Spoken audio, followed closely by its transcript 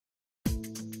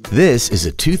This is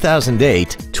a 2008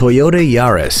 Toyota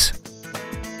Yaris.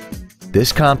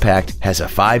 This compact has a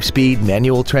 5-speed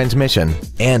manual transmission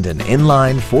and an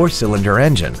inline 4-cylinder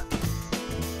engine.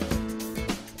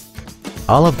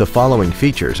 All of the following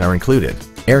features are included: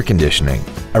 air conditioning,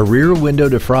 a rear window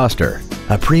defroster,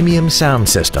 a premium sound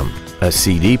system, a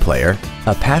CD player,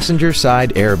 a passenger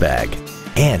side airbag,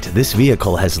 and this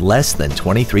vehicle has less than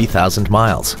 23,000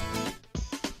 miles.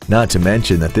 Not to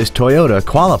mention that this Toyota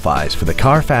qualifies for the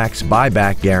Carfax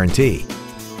buyback guarantee.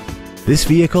 This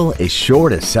vehicle is sure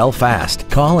to sell fast.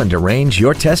 Call and arrange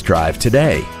your test drive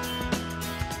today.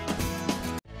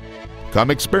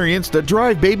 Come experience the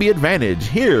Drive Baby advantage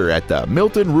here at the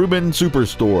Milton Ruben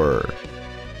Superstore.